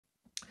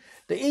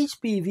The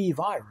HPV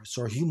virus,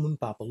 or human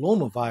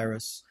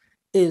papillomavirus,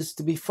 is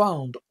to be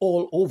found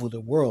all over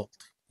the world.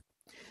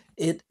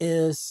 It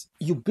is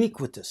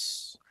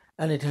ubiquitous,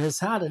 and it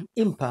has had an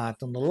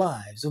impact on the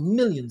lives of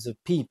millions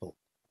of people.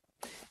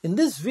 In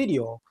this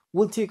video,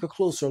 we'll take a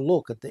closer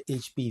look at the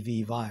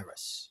HPV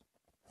virus.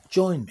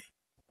 Join me.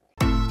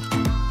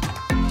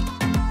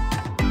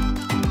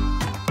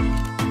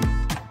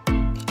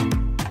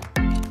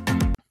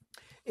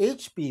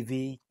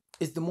 HPV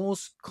is the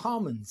most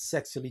common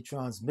sexually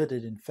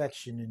transmitted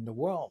infection in the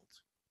world.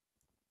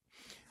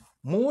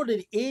 More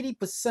than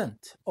 80%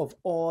 of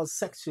all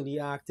sexually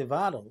active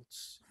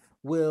adults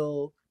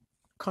will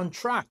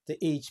contract the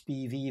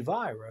HPV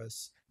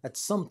virus at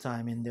some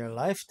time in their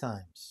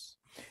lifetimes.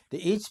 The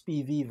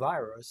HPV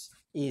virus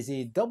is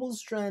a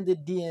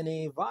double-stranded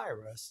DNA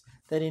virus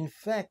that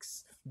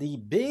infects the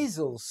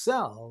basal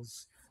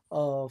cells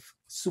of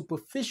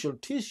superficial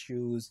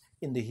tissues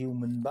in the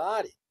human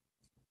body,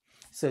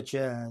 such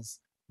as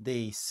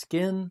the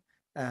skin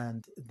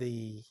and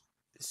the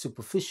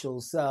superficial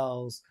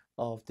cells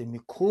of the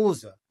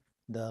mucosa,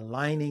 the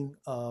lining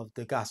of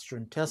the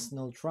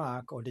gastrointestinal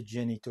tract or the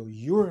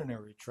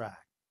genitourinary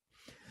tract.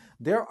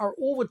 There are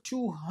over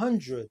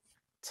 200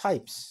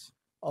 types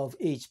of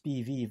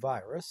HPV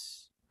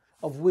virus,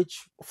 of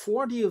which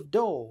 40 of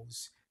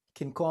those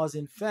can cause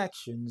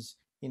infections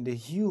in the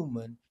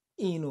human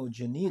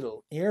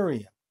anogenital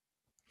area.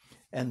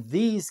 And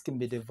these can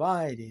be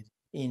divided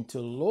into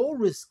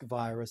low-risk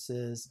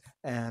viruses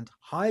and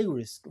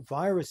high-risk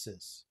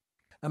viruses.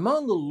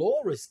 Among the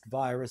low-risk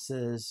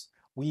viruses,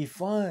 we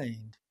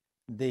find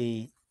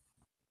the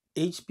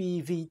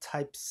HPV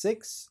type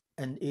 6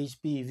 and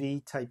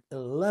HPV type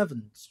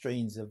 11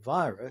 strains of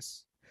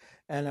virus.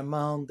 And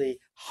among the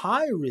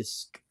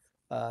high-risk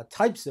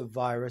types of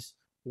virus,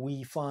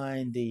 we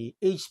find the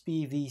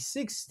HPV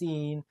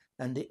 16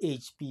 and the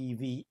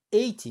HPV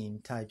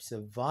 18 types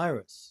of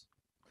virus.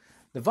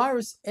 The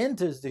virus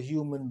enters the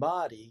human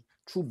body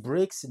through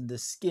breaks in the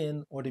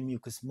skin or the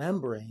mucous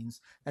membranes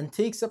and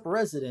takes up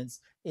residence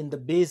in the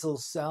basal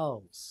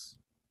cells.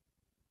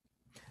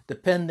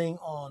 Depending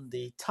on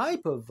the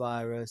type of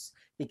virus,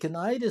 it can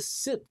either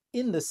sit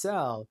in the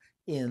cell,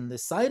 in the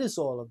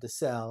cytosol of the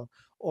cell,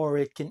 or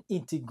it can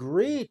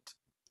integrate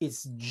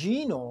its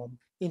genome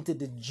into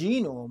the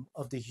genome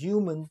of the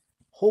human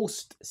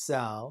host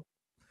cell.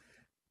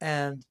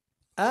 And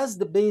as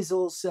the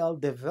basal cell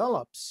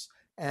develops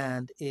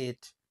and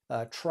it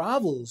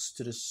travels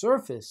to the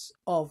surface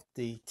of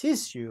the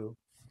tissue,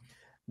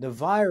 the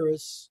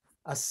virus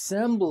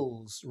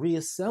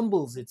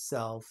reassembles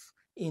itself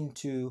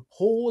into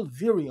whole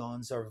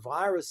virions or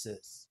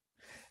viruses.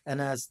 And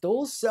as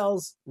those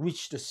cells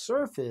reach the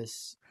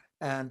surface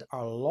and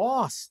are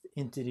lost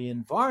into the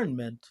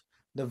environment,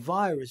 the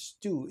virus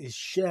too is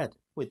shed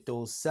with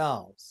those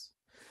cells,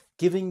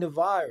 giving the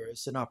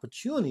virus an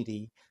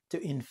opportunity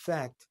to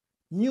infect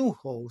new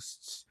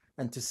hosts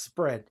and to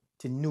spread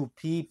to new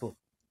people.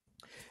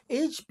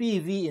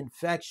 HPV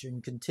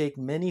infection can take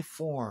many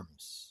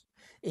forms.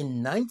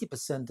 In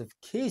 90% of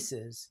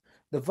cases,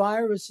 the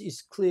virus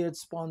is cleared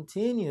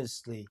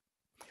spontaneously,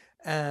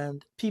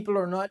 and people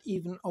are not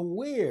even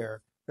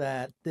aware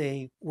that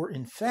they were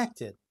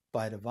infected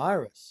by the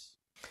virus.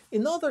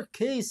 In other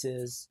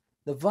cases,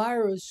 the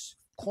virus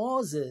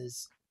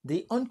causes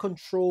the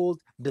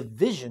uncontrolled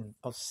division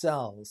of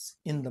cells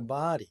in the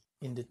body,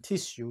 in the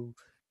tissue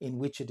in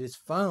which it is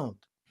found.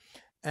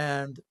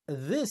 And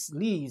this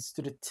leads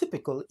to the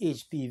typical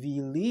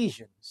HPV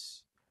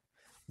lesions.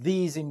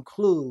 These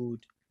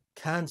include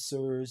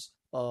cancers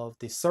of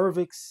the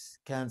cervix,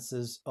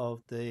 cancers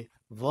of the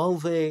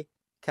vulvae,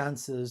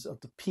 cancers of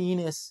the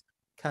penis,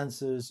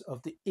 cancers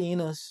of the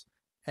anus,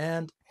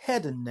 and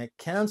head and neck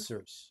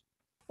cancers.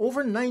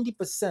 Over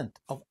 90%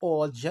 of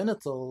all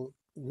genital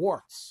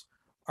warts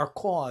are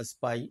caused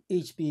by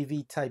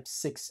HPV type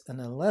 6 and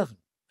 11,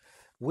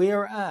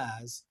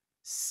 whereas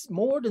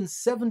more than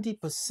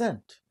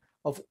 70%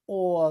 of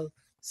all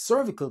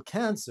cervical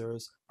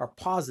cancers are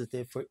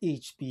positive for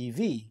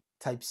HPV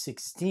type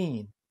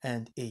 16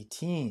 and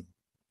 18.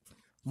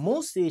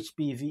 Most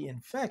HPV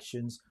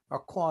infections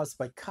are caused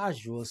by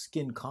casual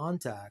skin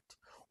contact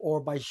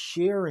or by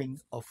sharing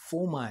of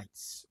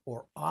fomites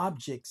or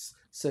objects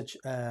such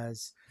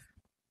as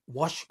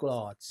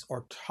washcloths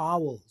or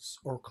towels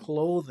or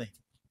clothing.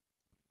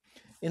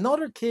 In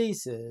other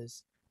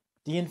cases,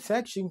 the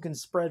infection can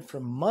spread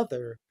from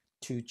mother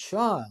to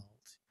child.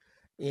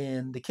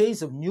 In the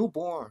case of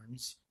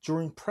newborns,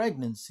 during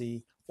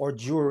pregnancy or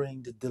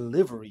during the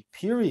delivery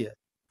period.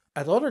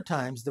 At other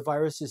times, the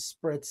virus is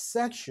spread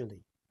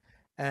sexually.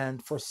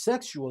 And for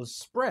sexual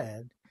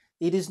spread,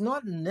 it is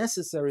not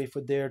necessary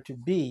for there to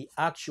be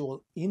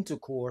actual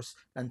intercourse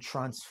and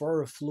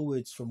transfer of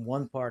fluids from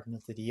one partner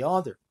to the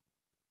other.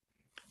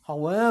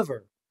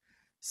 However,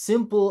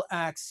 simple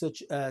acts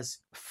such as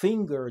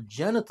finger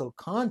genital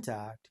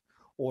contact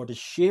or the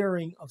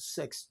sharing of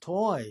sex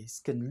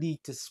toys can lead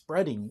to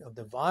spreading of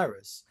the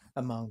virus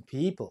among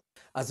people.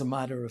 As a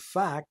matter of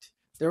fact,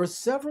 there are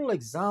several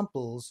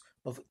examples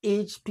of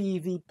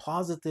HPV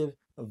positive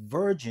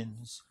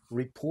virgins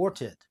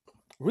reported.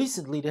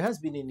 Recently, there has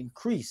been an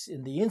increase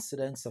in the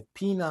incidence of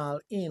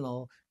penile,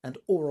 anal, and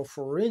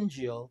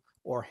oropharyngeal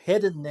or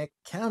head and neck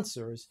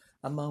cancers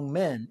among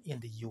men in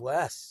the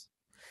US.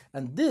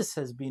 And this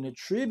has been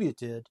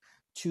attributed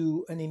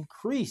to an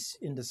increase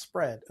in the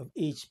spread of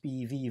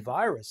HPV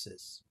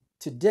viruses.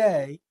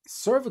 Today,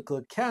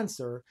 cervical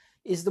cancer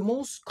is the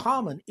most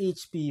common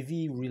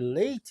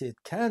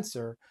HPV-related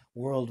cancer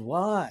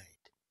worldwide,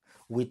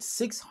 with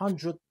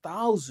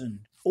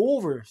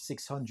over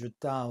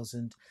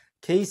 600,000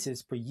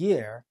 cases per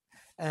year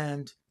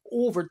and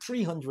over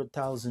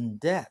 300,000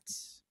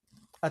 deaths.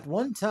 At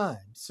one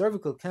time,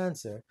 cervical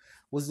cancer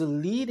was the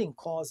leading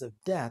cause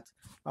of death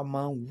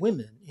among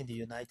women in the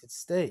United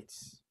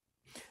States.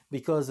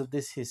 Because of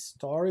this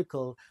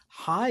historical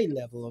high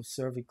level of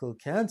cervical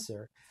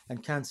cancer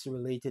and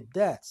cancer-related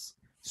deaths,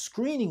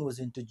 screening was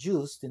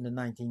introduced in the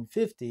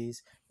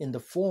 1950s in the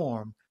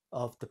form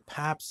of the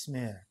Pap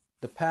smear.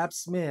 The Pap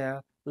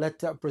smear led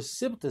to a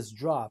precipitous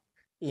drop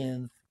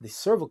in the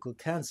cervical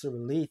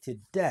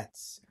cancer-related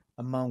deaths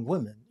among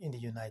women in the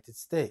United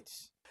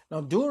States.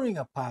 Now, during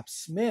a Pap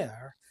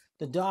smear,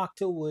 the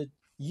doctor would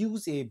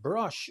use a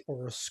brush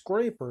or a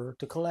scraper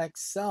to collect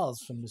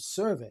cells from the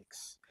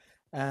cervix,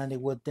 and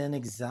it would then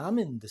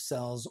examine the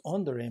cells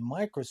under a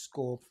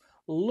microscope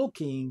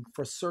looking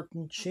for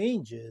certain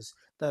changes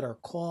that are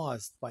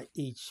caused by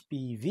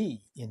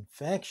HPV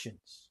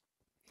infections.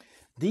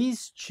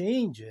 These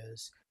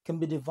changes can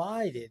be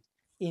divided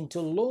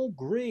into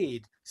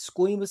low-grade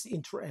squamous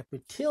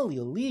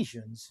intraepithelial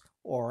lesions,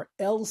 or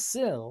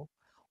LCIL,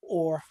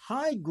 or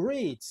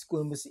high-grade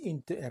squamous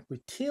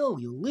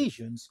intraepithelial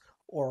lesions,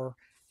 or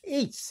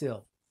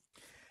HCIL.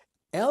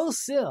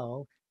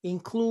 LCIL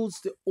includes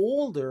the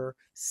older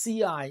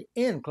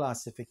CIN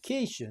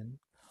classification,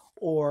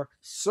 or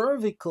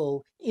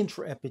cervical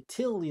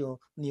intraepithelial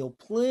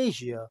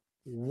neoplasia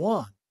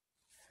 1,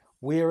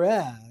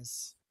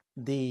 whereas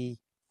the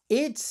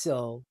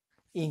HCIL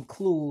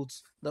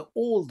includes the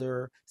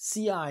older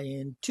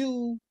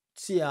CIN2,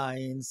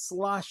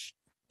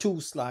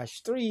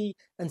 CIN/2/3,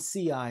 and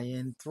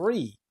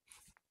CIN3,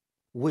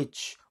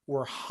 which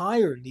were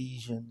higher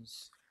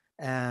lesions,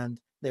 and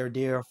they're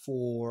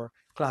therefore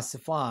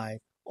classified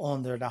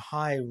under the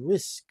high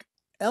risk.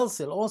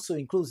 LCIL also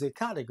includes a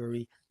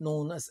category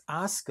known as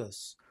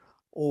ASCUS,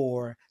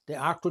 or the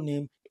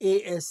acronym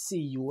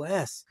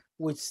ASCUS,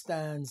 which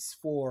stands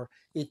for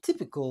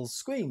atypical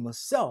squamous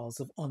cells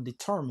of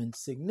undetermined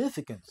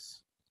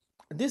significance.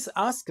 This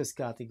ASCUS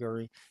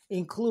category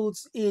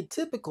includes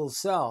atypical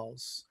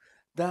cells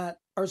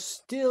that are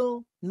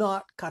still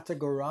not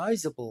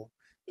categorizable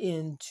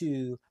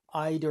into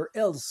either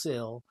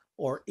LCIL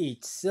or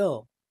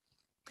HCIL,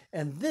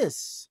 and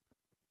this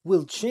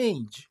will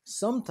change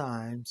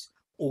sometimes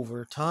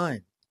over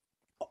time.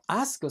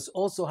 ASCUS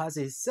also has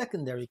a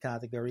secondary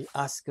category,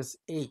 ASCUS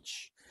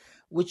H,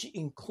 which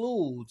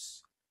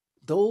includes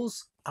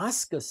those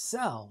ASCUS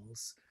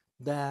cells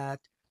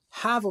that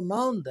have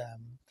among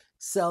them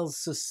cells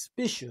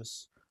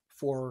suspicious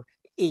for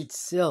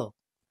HCIL,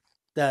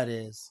 that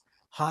is,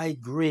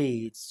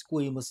 high-grade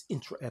squamous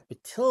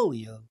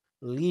intraepithelial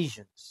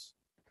lesions.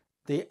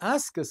 The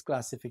ASCUS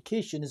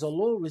classification is a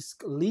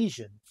low-risk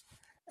lesion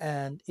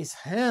and is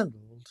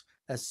handled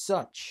as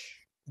such.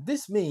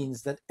 This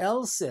means that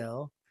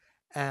LCIL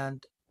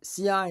and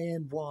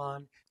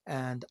CIN1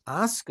 and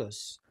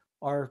ASCUS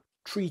are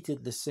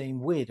treated the same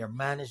way, they're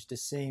managed the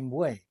same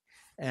way,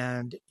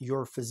 and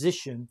your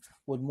physician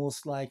would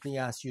most likely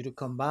ask you to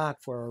come back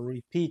for a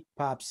repeat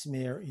Pap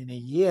smear in a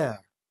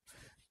year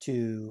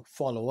to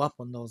follow up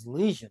on those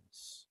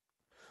lesions.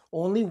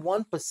 Only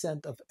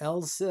 1% of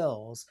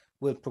LCILs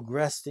will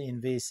progress to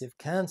invasive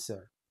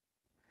cancer,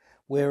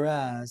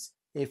 whereas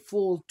a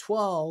full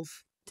 10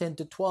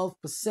 to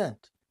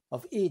 12%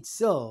 of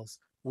HCILs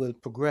will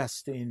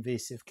progress to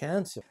invasive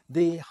cancer.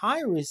 The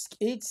high-risk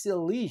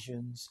HCIL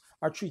lesions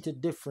are treated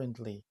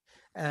differently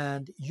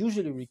and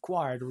usually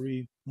require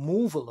the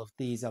removal of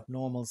these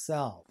abnormal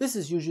cells. This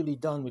is usually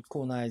done with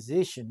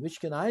conization, which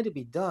can either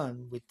be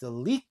done with the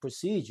LEEC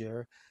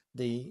procedure,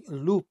 the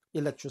loop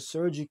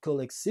electrosurgical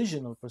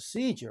excisional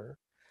procedure,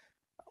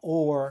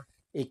 or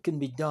it can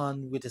be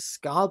done with a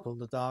scalpel.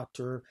 The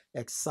doctor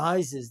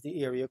excises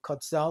the area,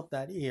 cuts out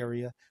that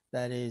area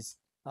that is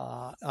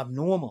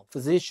abnormal.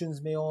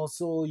 Physicians may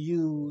also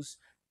use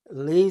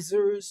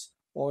lasers,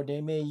 or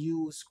they may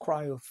use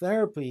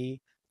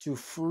cryotherapy to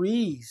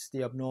freeze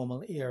the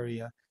abnormal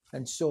area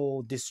and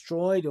so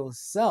destroy those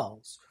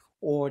cells,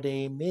 or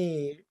they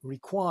may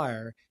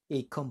require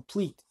a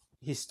complete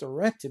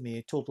hysterectomy,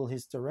 a total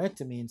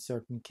hysterectomy in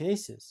certain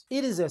cases.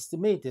 It is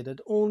estimated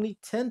that only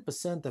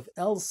 10% of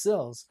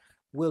LCILs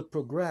will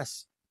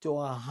progress to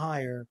a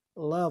higher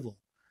level,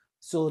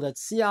 so that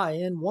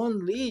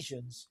CIN1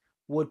 lesions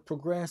would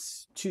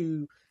progress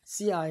to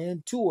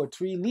CIN2 or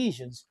 3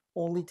 lesions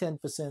only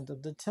 10%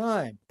 of the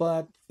time,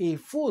 but a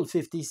full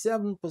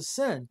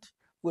 57%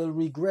 will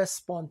regress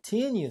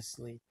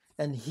spontaneously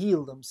and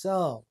heal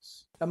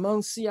themselves.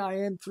 Among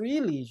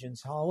CIN3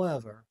 lesions,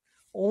 however,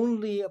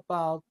 only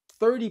about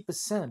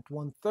 30%,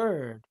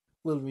 one-third,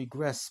 will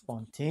regress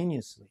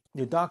spontaneously.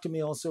 The doctor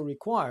may also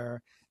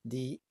require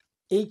the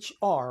HR,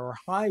 or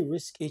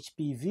high-risk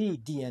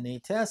HPV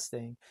DNA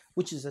testing,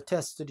 which is a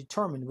test to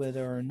determine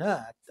whether or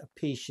not a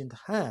patient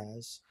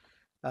has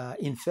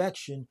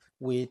infection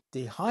with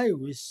the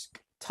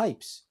high-risk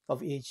types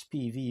of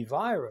HPV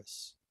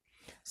virus,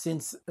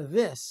 since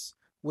this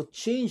would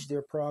change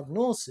their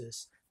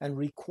prognosis and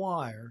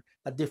require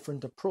a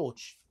different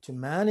approach to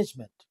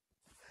management.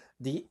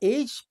 The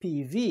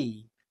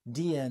HPV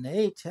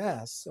DNA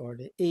test, or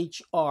the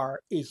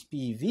HR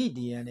HPV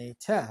DNA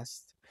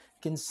test,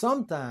 can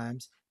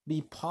sometimes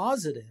be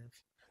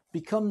positive,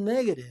 become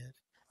negative,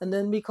 and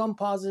then become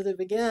positive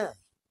again.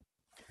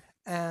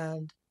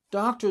 And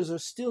doctors are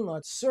still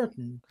not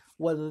certain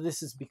whether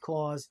this is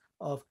because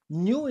of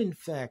new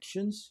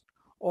infections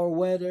or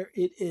whether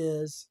it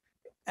is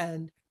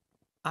an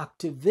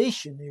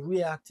activation, a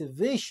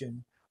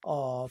reactivation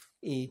of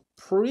a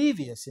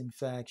previous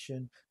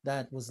infection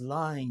that was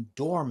lying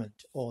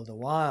dormant all the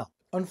while.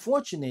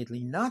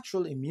 Unfortunately,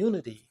 natural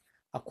immunity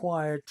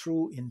acquired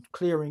through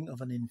clearing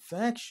of an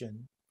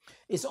infection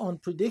is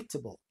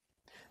unpredictable,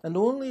 and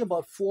only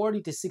about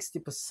 40 to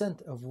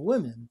 60% of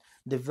women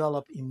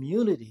develop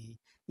immunity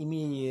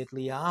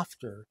immediately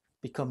after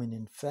becoming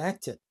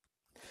infected.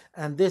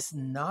 And this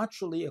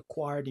naturally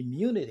acquired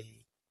immunity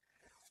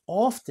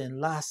often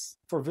lasts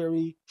for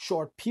very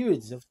short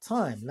periods of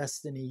time, less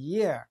than a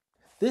year.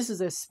 This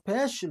is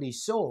especially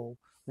so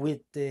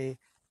with the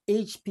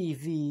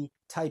HPV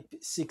type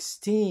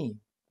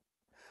 16,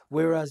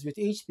 whereas with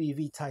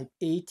HPV type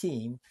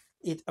 18,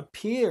 it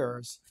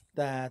appears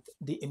that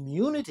the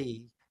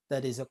immunity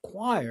that is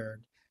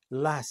acquired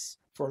lasts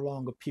for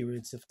longer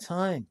periods of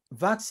time.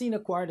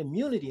 Vaccine-acquired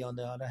immunity, on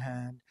the other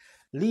hand,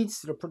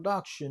 leads to the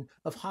production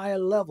of higher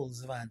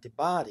levels of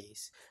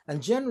antibodies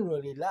and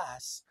generally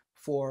lasts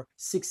for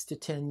 6 to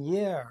 10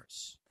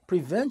 years.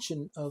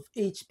 Prevention of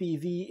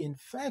HPV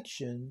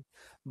infection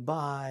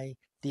by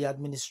the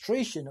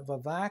administration of a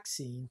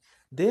vaccine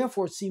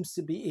therefore seems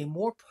to be a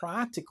more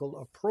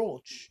practical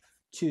approach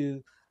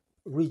to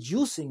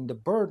reducing the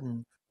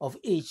burden of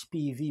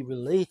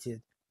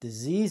HPV-related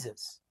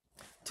diseases.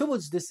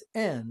 Towards this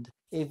end,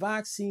 a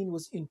vaccine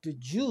was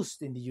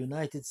introduced in the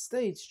United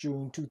States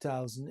during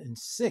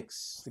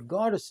 2006, the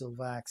Gardasil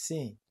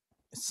vaccine.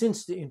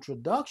 Since the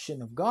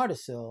introduction of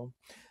Gardasil,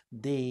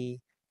 the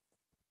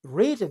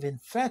rate of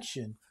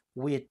infection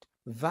with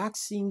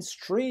vaccine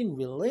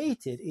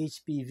strain-related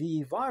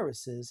HPV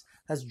viruses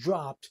has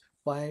dropped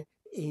by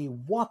a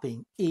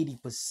whopping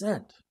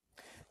 80%.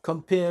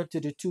 Compared to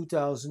the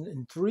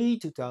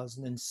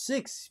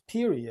 2003-2006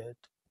 period,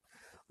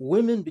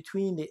 women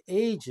between the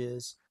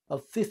ages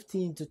of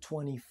 15 to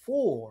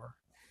 24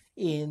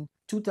 in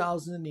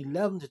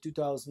 2011 to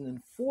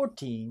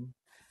 2014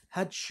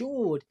 had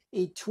showed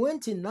a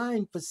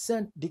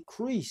 29%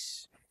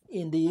 decrease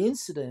in the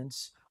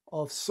incidence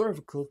of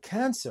cervical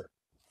cancer,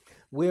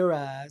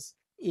 whereas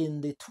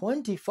in the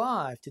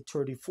 25 to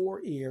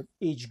 34 year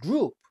age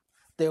group,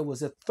 there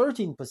was a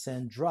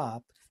 13%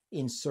 drop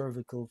in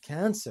cervical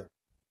cancer.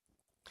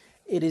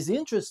 It is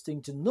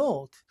interesting to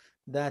note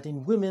that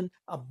in women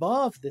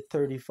above the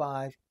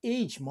 35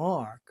 age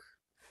mark,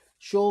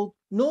 showed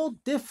no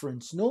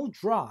difference, no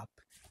drop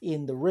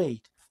in the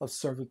rate of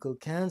cervical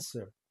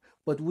cancer.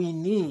 But we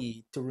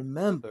need to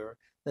remember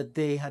that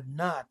they had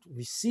not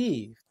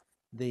received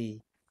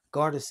the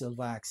Gardasil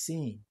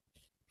vaccine.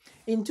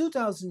 In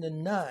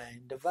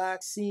 2009, the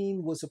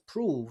vaccine was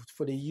approved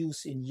for the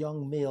use in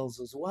young males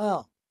as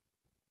well.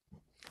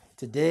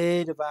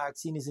 Today, the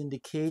vaccine is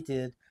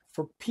indicated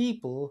for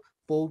people,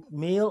 both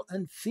male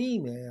and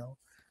female,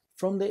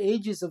 from the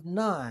ages of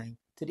 9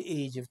 to the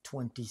age of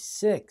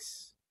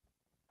 26.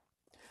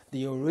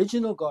 The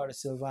original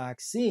Gardasil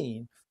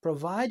vaccine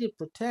provided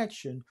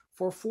protection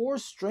for 4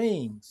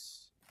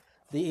 strains,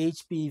 the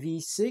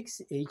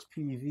HPV-6,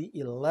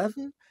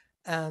 HPV-11,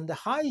 and the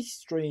high-risk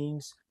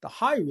strains,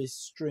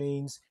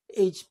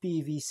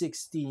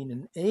 HPV-16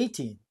 and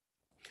 18.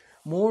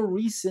 More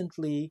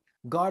recently,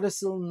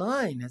 Gardasil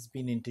 9 has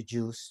been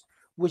introduced,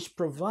 which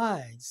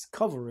provides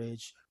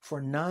coverage for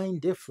 9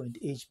 different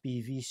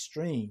HPV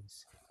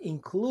strains,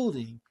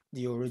 including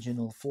the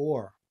original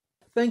 4.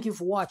 Thank you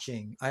for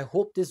watching. I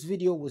hope this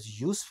video was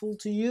useful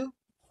to you.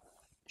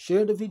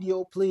 Share the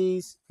video,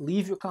 please.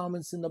 Leave your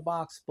comments in the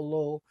box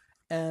below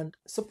and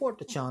support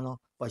the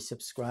channel by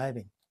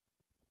subscribing.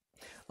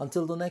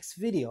 Until the next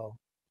video,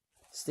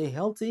 stay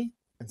healthy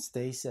and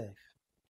stay safe.